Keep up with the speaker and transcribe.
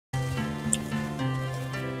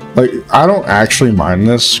Like, I don't actually mind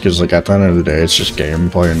this, because, like, at the end of the day, it's just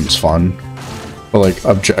gameplay and it's fun. But, like,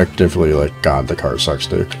 objectively, like, God, the car sucks,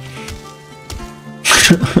 dude.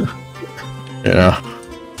 You know?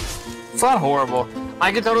 It's not horrible.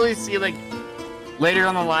 I could totally see, like, later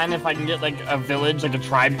on the line if I can get, like, a village, like a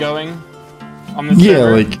tribe going on this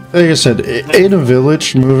server. Like I said, in a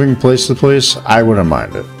village, moving place to place, I wouldn't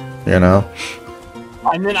mind it, you know?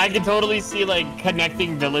 And then I could totally see, like,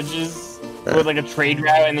 connecting villages with, like, a trade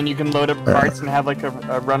route, and then you can load up carts and have, like,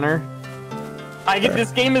 a runner.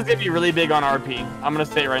 This game is gonna be really big on RP. I'm gonna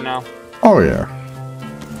say it right now. Oh, yeah.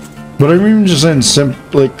 But I mean, just in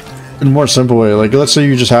in a more simple way, like, let's say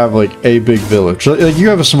you just have, like, a big village. Like, you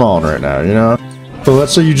have a small one right now, you know? But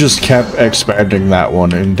let's say you just kept expanding that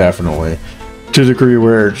one indefinitely. To the degree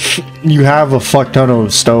where you have a fuck ton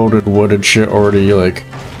of stone and wood and shit already, like,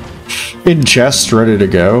 in chests ready to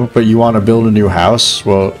go, but you want to build a new house.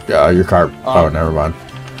 Well, your cart. Oh, never mind.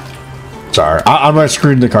 Sorry, on my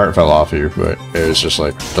screen the cart fell off you, but it was just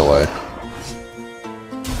like delay.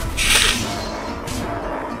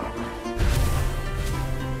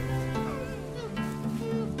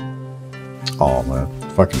 Oh man,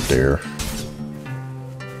 fucking deer.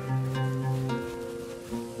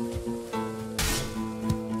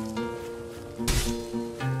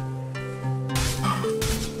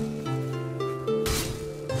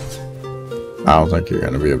 I don't think you're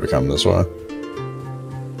gonna be able to come this way.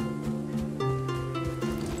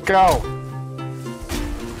 Go!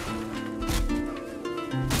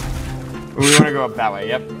 We want to go up that way,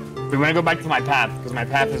 yep. We want to go back to my path, because my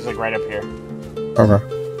path is, like, right up here. Okay.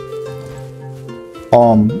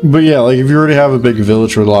 But yeah, like, if you already have a big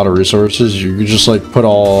village with a lot of resources, you could just, like, put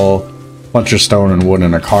a bunch of stone and wood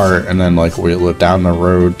in a cart, and then, like, wheel it down the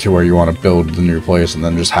road to where you want to build the new place, and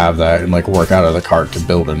then just have that and, like, work out of the cart to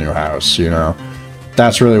build a new house, you know?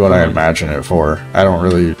 That's really what I imagine it for. I don't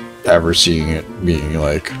really ever seeing it being,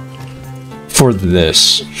 like, for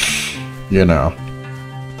this, you know?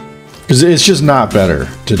 Because it's just not better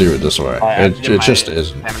to do it this way. It just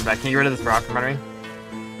isn't. Can you get rid of this rock in front of me?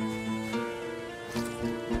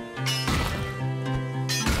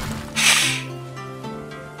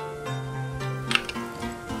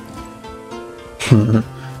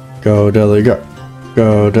 Go, Deli, go.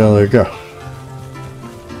 Go, Deli, go.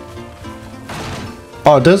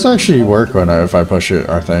 Oh, it does actually work if I push it,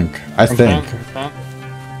 I think. I think. Can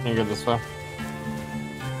you go this way?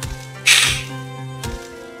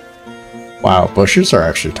 Wow, bushes are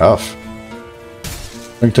actually tough.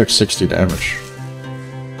 I think took 60 damage.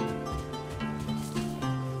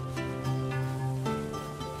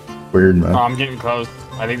 Weird, man. Oh, I'm getting close.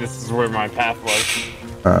 I think this is where my path was.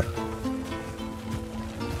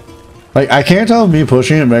 Like, I can't tell if me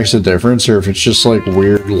pushing it makes a difference or if it's just, like,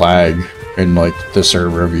 weird lag in, like, the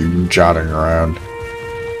server of you jotting around.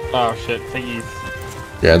 Oh, shit. Piggies.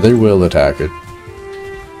 Yeah, they will attack it.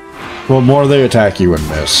 Well, more they attack you and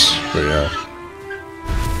miss, but yeah.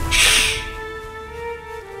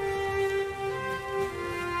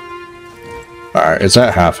 Alright, it's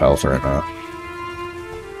at half health right now.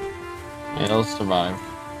 It'll survive.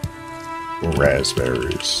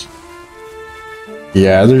 Raspberries.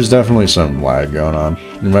 Yeah, there's definitely some lag going on.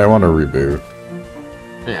 You might want to reboot.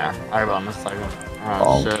 Yeah, I will in a second.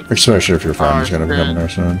 Oh, shit. Especially if your friend's gonna be coming there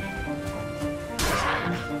soon.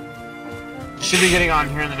 Should be getting on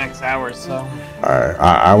here in the next hour, so. Alright,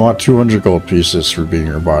 I want 200 gold pieces for being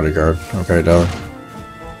your bodyguard. Okay, Dylan?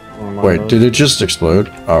 Wait, did it just explode?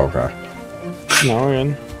 Oh, okay. No, we're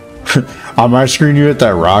in. On my screen, you hit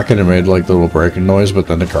that rock and it made like the little breaking noise, but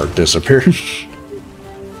then the cart disappeared.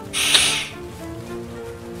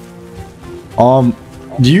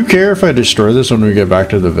 Do you care if I destroy this when we get back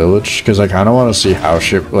to the village? Because I kind of want to see how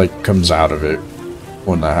shit like comes out of it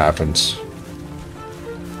when that happens.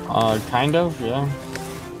 Kind of, yeah.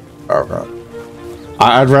 Okay.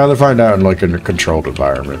 I'd rather find out in like a controlled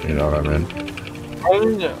environment. You know what I mean?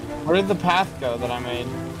 Where did the path go that I made?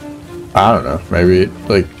 I don't know. Maybe it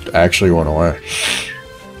like actually went away.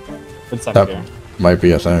 It's up that here. Might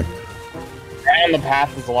be a thing. And the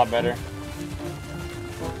path is a lot better.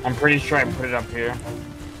 I'm pretty sure I put it up here.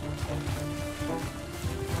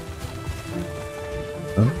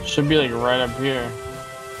 Huh? Should be like right up here.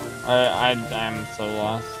 I'm so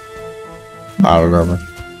lost. I don't know, man.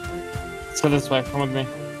 Let's go this way. Come with me.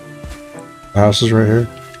 The house is right here.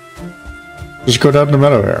 Just go down the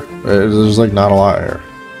meadow here. There's like not a lot here.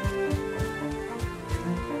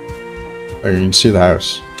 Like, you can see the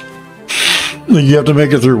house. Like, you have to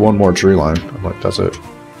make it through one more tree line. I'm like, that's it.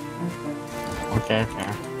 Okay.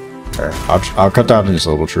 Here, I'll cut down these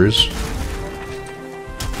little trees.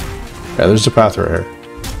 Yeah, there's a path right here.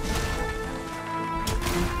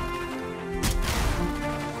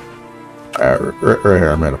 Right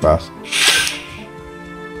here, I made a path.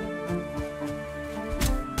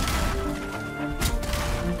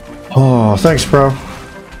 Oh, thanks, bro.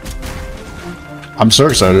 I'm so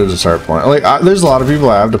excited to start playing. Like, there's a lot of people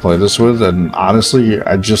I have to play this with, and honestly,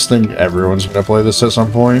 I just think everyone's gonna play this at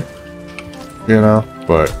some point. You know,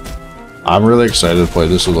 but I'm really excited to play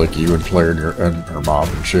this with like you and Claire and her mom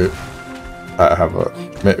and shit. I have a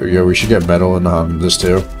yeah. We should get metal in this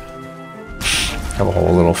too. Have a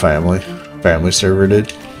whole little family server,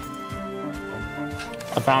 dude.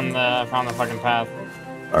 I found the fucking path.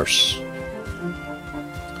 Arse.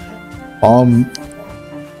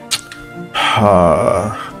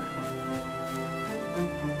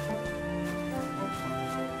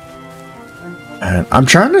 And I'm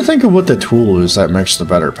trying to think of what the tool is that makes the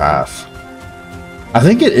better path. I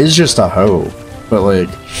think it is just a hoe, but like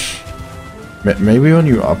maybe when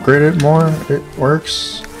you upgrade it more, it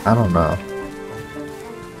works. I don't know.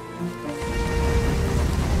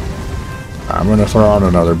 I'm gonna throw on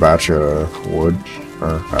another batch of wood,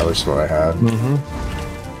 or at least what I had.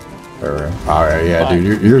 There we go. Alright, yeah,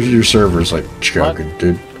 dude, your server's like choking,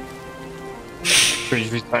 dude. Should we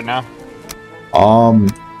restart now?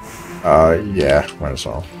 Yeah, might as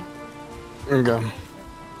well. Okay.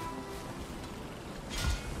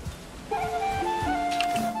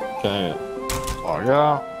 Okay. Log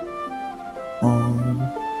out.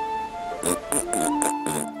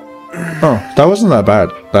 Oh, that wasn't that bad.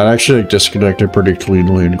 That actually disconnected pretty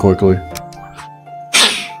cleanly and quickly.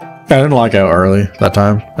 I didn't log out early that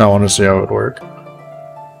time. I want to see how it would work.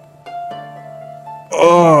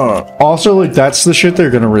 Also, like, that's the shit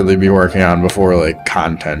they're gonna really be working on before, like,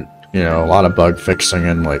 content. You know, a lot of bug fixing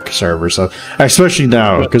and, like, server stuff. Especially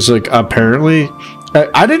now, because, like, apparently...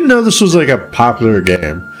 I didn't know this was, like, a popular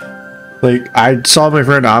game. Like, I saw my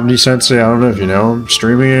friend OmniSensei, I don't know if you know him,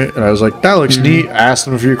 streaming it, and I was like, that looks neat. I asked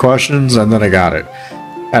him a few questions, and then I got it.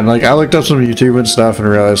 And, like, I looked up some YouTube and stuff and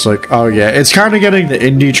realized, like, oh, yeah, it's kind of getting the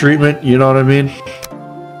indie treatment, you know what I mean?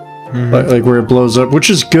 Like, where it blows up, which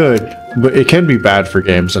is good, but it can be bad for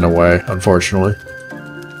games in a way, unfortunately.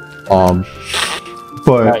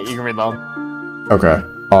 But... you can reload. Okay.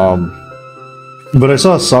 But I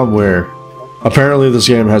saw somewhere, apparently this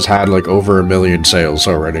game has had, like, over 1 million sales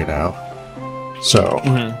already now. So,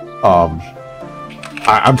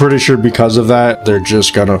 I'm pretty sure because of that, they're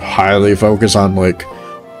just gonna highly focus on, like,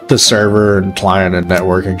 the server and client and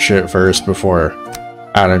networking shit first before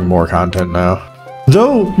adding more content now.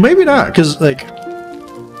 Though, maybe not, because, like,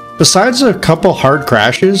 besides a couple hard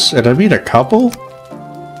crashes, and I mean a couple,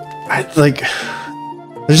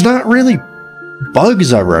 there's not really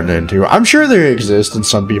bugs I run into. I'm sure they exist and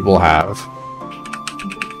some people have.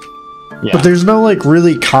 Yeah. But there's no, like,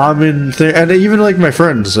 really common thing. And even, like, my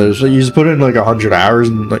friends, so you just put in, like, 100 hours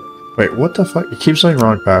and, like, wait, what the fuck? You keep saying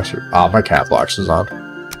wrong password. Oh, my cat blocks is on.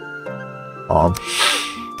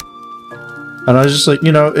 And I was just like,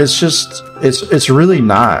 you know, it's just, it's really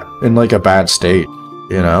not in, like, a bad state,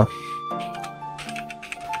 you know?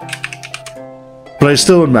 But I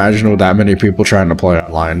still imagine with that many people trying to play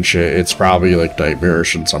online and shit, it's probably, like,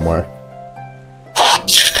 nightmarish in some way.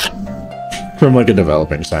 From, like, a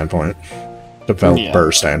developing standpoint.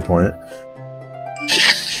 Developer standpoint.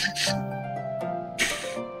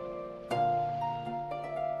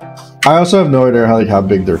 I also have no idea how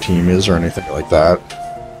big their team is or anything like that.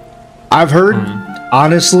 I've heard,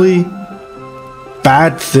 honestly,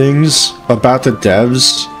 bad things about the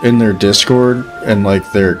devs in their Discord and,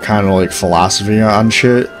 like, their kind of, like, philosophy on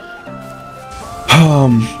shit.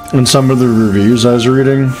 In some of the reviews I was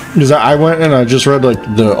reading, because I went and I just read, like,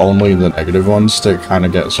 only the negative ones to kind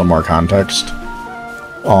of get some more context.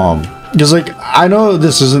 Because, like, I know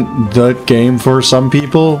this isn't the game for some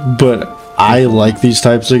people, but I like these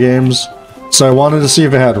types of games. So I wanted to see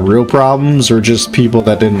if it had real problems or just people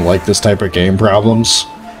that didn't like this type of game problems.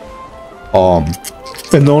 And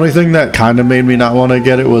the only thing that kind of made me not want to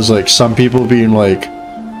get it was, like, some people being, like,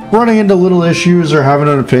 running into little issues or having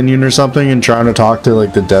an opinion or something and trying to talk to,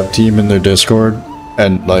 like, the dev team in their Discord.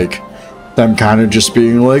 And, like, them kind of just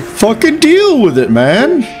being like, fucking deal with it,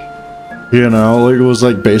 man! You know, like, it was,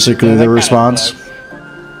 like, basically the response.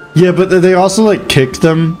 Yeah, but they also, like, kicked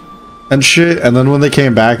them and shit, and then when they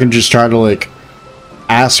came back and just tried to, like,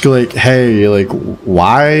 ask, like, hey, like,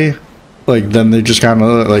 why? Like, then they just kind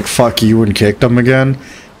of, like, fuck you and kicked them again.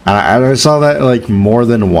 And I saw that, like, more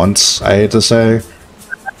than once, I hate to say.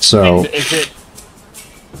 So...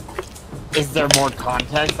 Is there more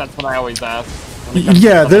context? That's what I always ask.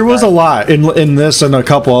 Yeah, there was a lot in this and a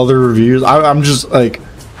couple other reviews. I'm just, like...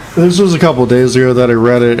 This was a couple days ago that I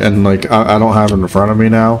read it, and, like, I don't have it in front of me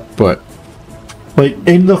now, but... Like,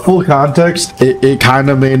 in the full context, it kind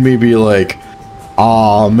of made me be like,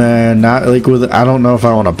 Oh man, not like with. I don't know if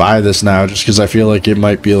I want to buy this now, just because I feel like it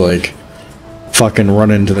might be like fucking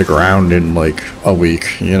run into the ground in like a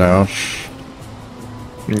week, you know.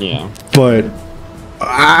 Yeah. But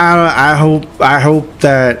I hope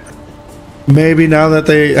that maybe now that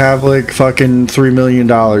they have like fucking $3 million,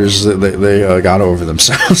 that they got over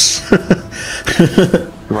themselves.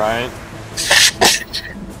 Right.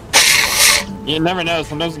 You never know.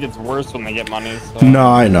 Sometimes it gets worse when they get money. So. No,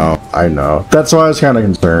 I know. That's why I was kind of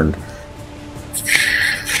concerned.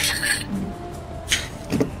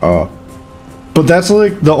 But that's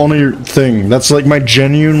like the only thing. That's like my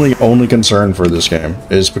genuinely only concern for this game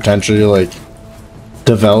is potentially like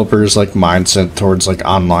developers like mindset towards like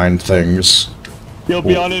online things. You'll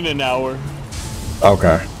be on in an hour.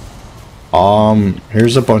 Okay.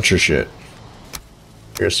 Here's a bunch of shit.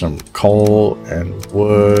 Here's some coal and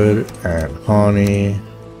wood and honey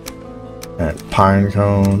and pine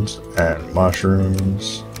cones and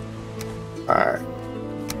mushrooms. Alright.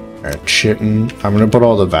 And chitin. I'm gonna put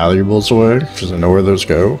all the valuables away because I know where those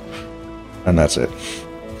go. And that's it.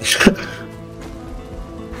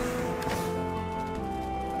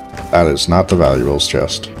 That is not the valuables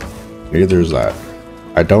chest. Neither is that.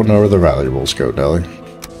 I don't know where the valuables go, Deli.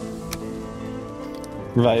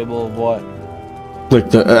 Valuable of what?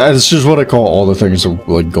 Like the it's just what I call all the things of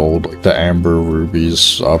like gold, like the amber,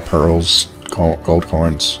 rubies, pearls, gold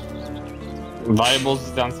coins. Valuables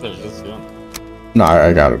is downstairs, yeah. No,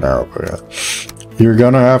 I got it now, but yeah. You're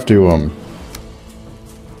gonna have to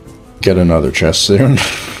get another chest soon.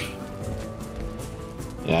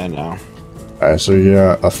 Yeah, I know. Alright, so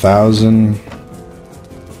yeah, 1,000.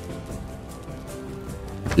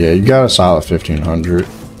 Yeah, you got a solid 1,500.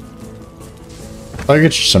 I'll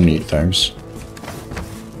get you some neat things.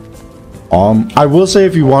 I will say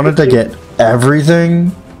if you wanted to get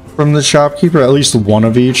everything from the shopkeeper, at least one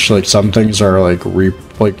of each, like some things are like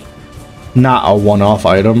not a one-off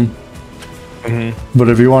item. But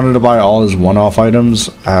if you wanted to buy all his one-off items,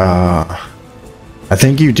 I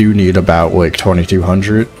think you do need about like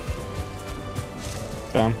 2,200.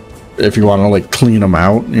 Yeah. If you want to like clean them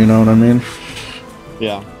out, you know what I mean?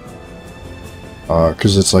 Yeah.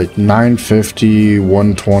 Because it's like 950,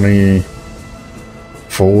 120,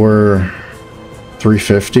 4,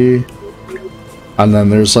 350, and then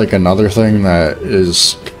there's like another thing that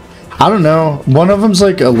is, I don't know. One of them's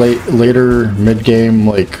like a later mid-game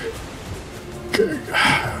like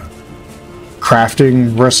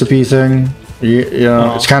crafting recipe thing. You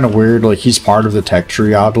know, it's kind of weird. Like he's part of the tech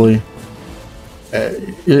tree, oddly.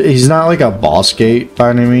 He's not like a boss gate by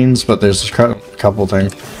any means, but there's a couple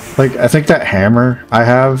things. Like I think that hammer I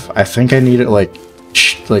have, I think I need it like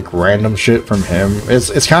random shit from him.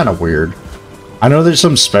 It's kind of weird. I know there's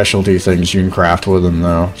some specialty things you can craft with them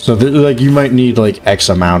though, so like you might need like X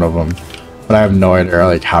amount of them, but I have no idea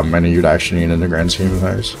like how many you'd actually need in the grand scheme of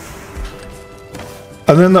things.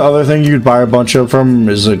 And then the other thing you'd buy a bunch of from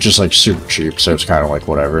is just like super cheap, so it's kind of like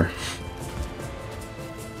whatever.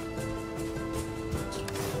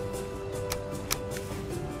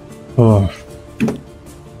 Oh.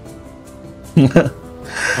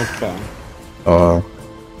 Okay.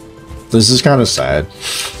 This is kind of sad.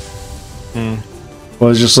 Hmm. Well,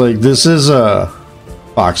 it's just like, this is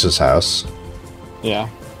Fox's house. Yeah.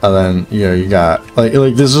 And then, you know, you got, like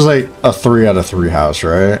this is like a 3 out of 3 house,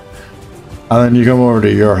 right? And then you come over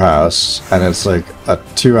to your house, and it's like a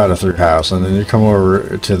 2 out of 3 house, and then you come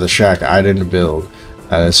over to the shack I didn't build,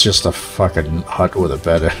 and it's just a fucking hut with a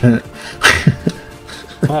bed in it.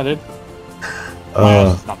 Oh, dude. My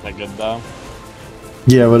house is not that good, though.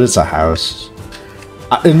 Yeah, but it's a house.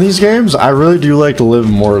 In these games, I really do like to live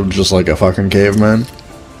more just like a fucking caveman.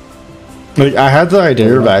 Like, I had the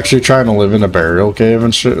idea of actually trying to live in a burial cave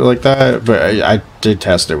and shit like that, but I did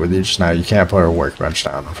test it with you just now. You can't put a workbench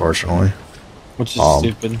down, unfortunately. Which is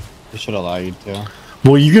stupid. They should allow you to.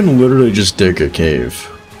 Well, you can literally just dig a cave.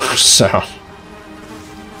 So...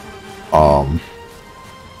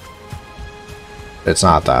 it's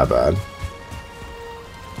not that bad.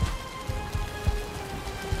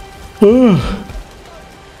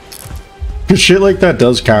 Cause shit like that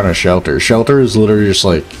does count as shelter. Shelter is literally just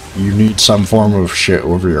like, you need some form of shit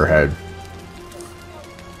over your head.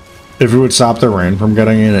 If it would stop the rain from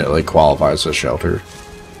getting in, it like qualifies as shelter.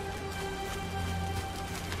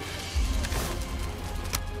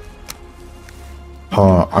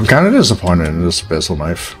 I'm kind of disappointed in this abyssal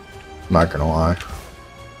knife. Not gonna lie.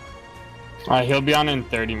 Alright, he'll be on in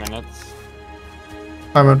 30 minutes.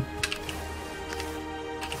 I'm in.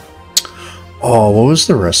 Oh, what was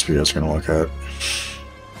the recipe I was gonna look at?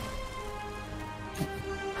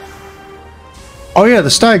 Oh yeah,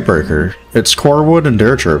 the Stag Breaker. It's core wood and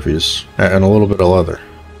dare trophies, and a little bit of leather.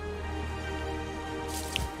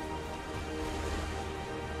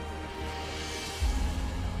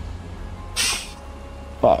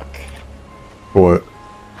 Fuck. What?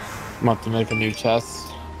 I'm about to make a new chest.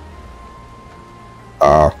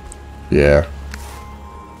 Yeah.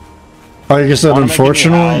 Like I said,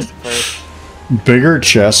 unfortunately, bigger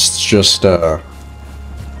chests just,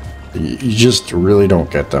 you just really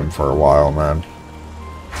don't get them for a while, man.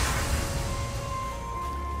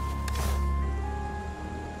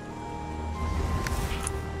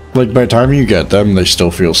 Like, by the time you get them, they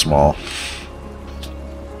still feel small.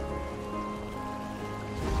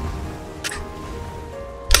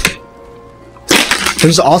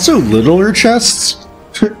 There's also littler chests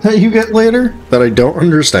that you get later that I don't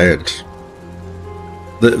understand.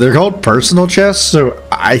 They're called personal chests, so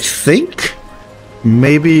I think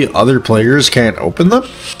maybe other players can't open them.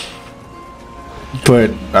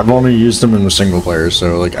 But I've only used them in the single player,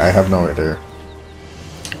 so like I have no idea.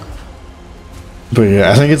 But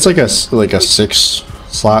yeah, I think it's like a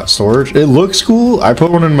 6-slot storage. It looks cool. I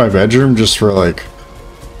put one in my bedroom just for like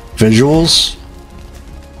visuals.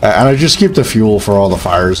 And I just keep the fuel for all the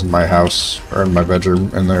fires in my house or in my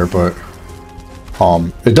bedroom in there, but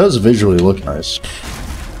it does visually look nice.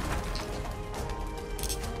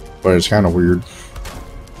 But it's kind of weird.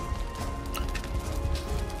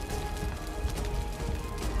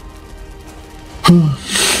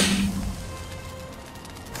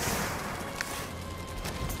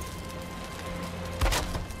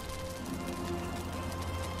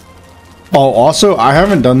 Oh, also, I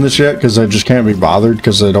haven't done this yet because I just can't be bothered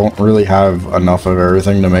because I don't really have enough of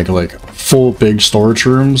everything to make like full big storage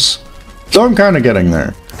rooms. So I'm kind of getting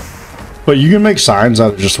there. But you can make signs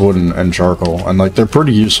out of just wood and charcoal, and like they're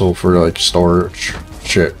pretty useful for like storage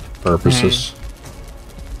shit purposes.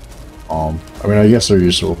 I mean, I guess they're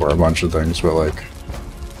useful for a bunch of things, but like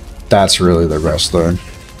that's really their best thing.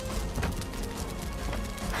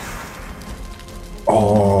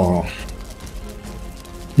 Oh.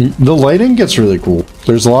 The lighting gets really cool.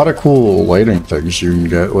 There's a lot of cool lighting things you can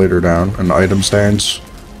get later down, and item stands.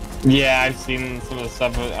 Yeah, I've seen some of the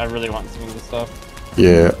stuff. I really want some of the stuff.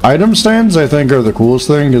 Yeah, item stands I think are the coolest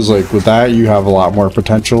thing, because like with that you have a lot more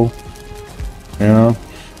potential. You know?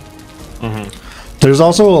 There's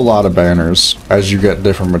also a lot of banners as you get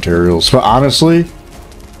different materials, but honestly,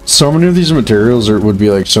 so many of these materials would be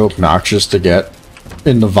like so obnoxious to get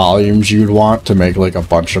in the volumes you'd want to make like a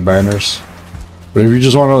bunch of banners. But if you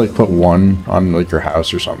just want to like put one on like your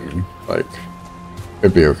house or something, like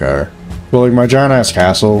it'd be okay. But like my giant ass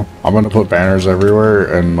castle, I'm gonna put banners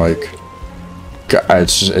everywhere, and like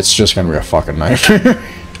it's just gonna be a fucking nightmare.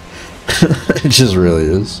 It just really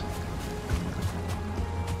is.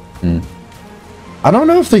 I don't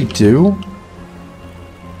know if they do,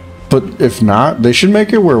 but if not, they should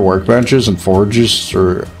make it where workbenches and forges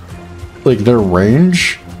or like their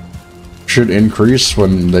range should increase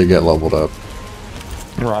when they get leveled up.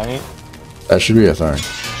 Right. That should be a thing.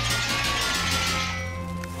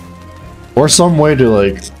 Or some way to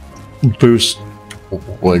like boost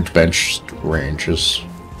like bench ranges.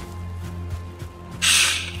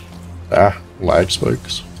 Lag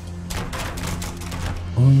spikes.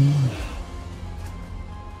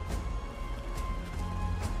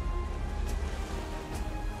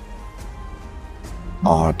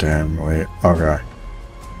 Oh damn, wait, okay.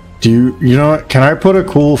 You know what? Can I put a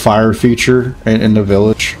cool fire feature in the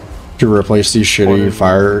village to replace these shitty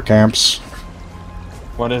fire camps?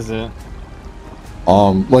 What is it?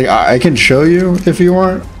 Like I can show you if you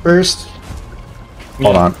want first.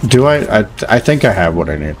 Hold on. Do I think I have what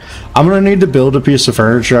I need. I'm gonna need to build a piece of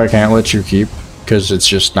furniture I can't let you keep because it's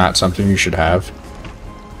just not something you should have.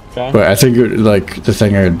 Okay. But I think like the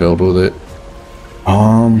thing I would build with it.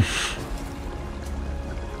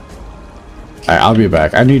 I'll be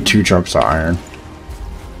back. I need 2 chunks of iron.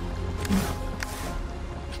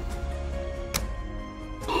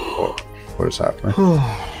 What is happening?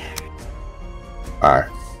 Alright.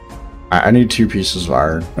 I need 2 pieces of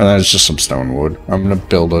iron, and then it's just some stone wood. I'm gonna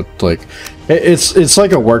build a, like... It's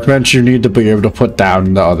like a workbench you need to be able to put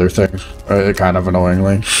down the other thing. Kind of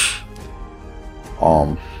annoyingly.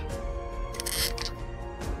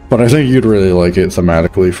 But I think you'd really like it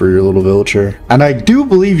thematically for your little village here. And I do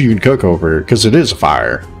believe you can cook over it, because it is a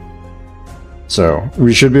fire. So,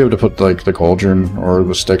 we should be able to put, like, the cauldron or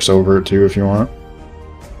the sticks over it, too, if you want.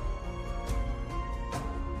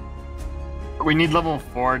 We need level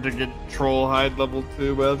 4 to get troll hide level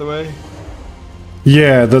 2, by the way.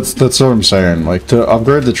 Yeah, that's what I'm saying. Like, to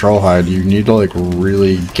upgrade the troll hide, you need to, like,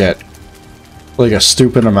 really get, like, a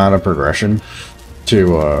stupid amount of progression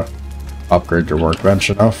to, upgrade your workbench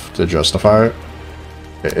enough to justify it.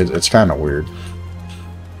 It's kind of weird.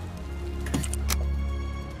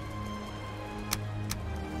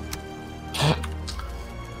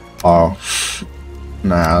 Oh,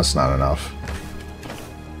 nah, that's not enough.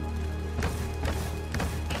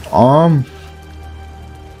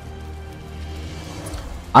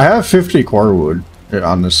 I have 50 core wood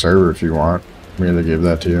on this server if you want me to give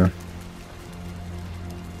that to you.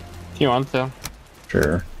 If you want to.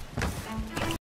 Sure.